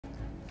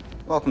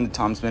Welcome to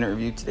Tom's Minute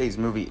Review. Today's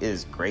movie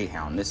is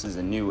Greyhound. This is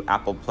a new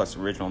Apple Plus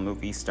original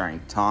movie starring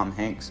Tom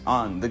Hanks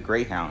on the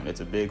Greyhound. It's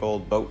a big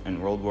old boat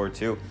in World War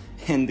II.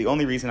 And the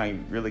only reason I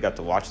really got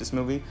to watch this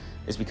movie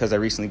is because I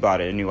recently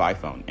bought a new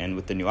iPhone. And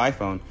with the new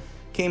iPhone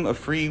came a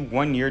free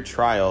 1-year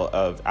trial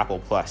of Apple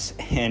Plus.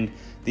 And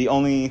the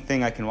only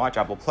thing I can watch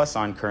Apple Plus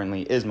on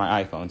currently is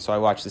my iPhone. So I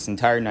watched this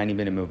entire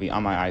 90-minute movie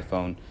on my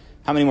iPhone.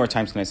 How many more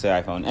times can I say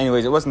iPhone?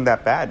 Anyways, it wasn't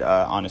that bad,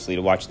 honestly,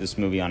 to watch this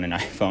movie on an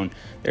iPhone.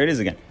 There it is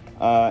again.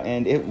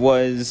 And it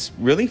was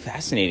really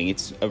fascinating.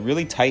 It's a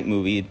really tight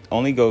movie. It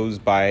only goes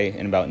by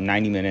in about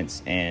 90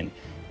 minutes, and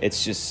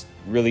it's just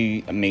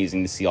really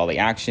amazing to see all the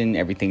action.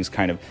 Everything's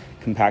kind of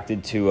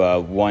compacted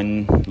to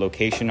one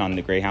location on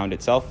the Greyhound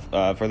itself,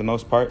 for the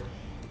most part.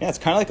 Yeah, it's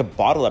kind of like a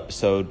bottle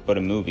episode, but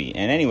a movie.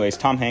 And anyways,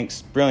 Tom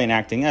Hanks, brilliant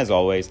acting as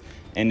always,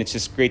 and it's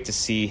just great to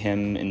see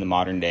him in the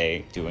modern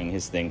day doing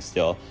his thing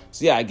still.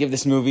 So yeah, I give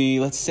this movie,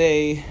 let's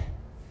say,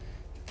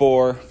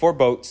 four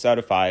boats out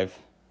of 5.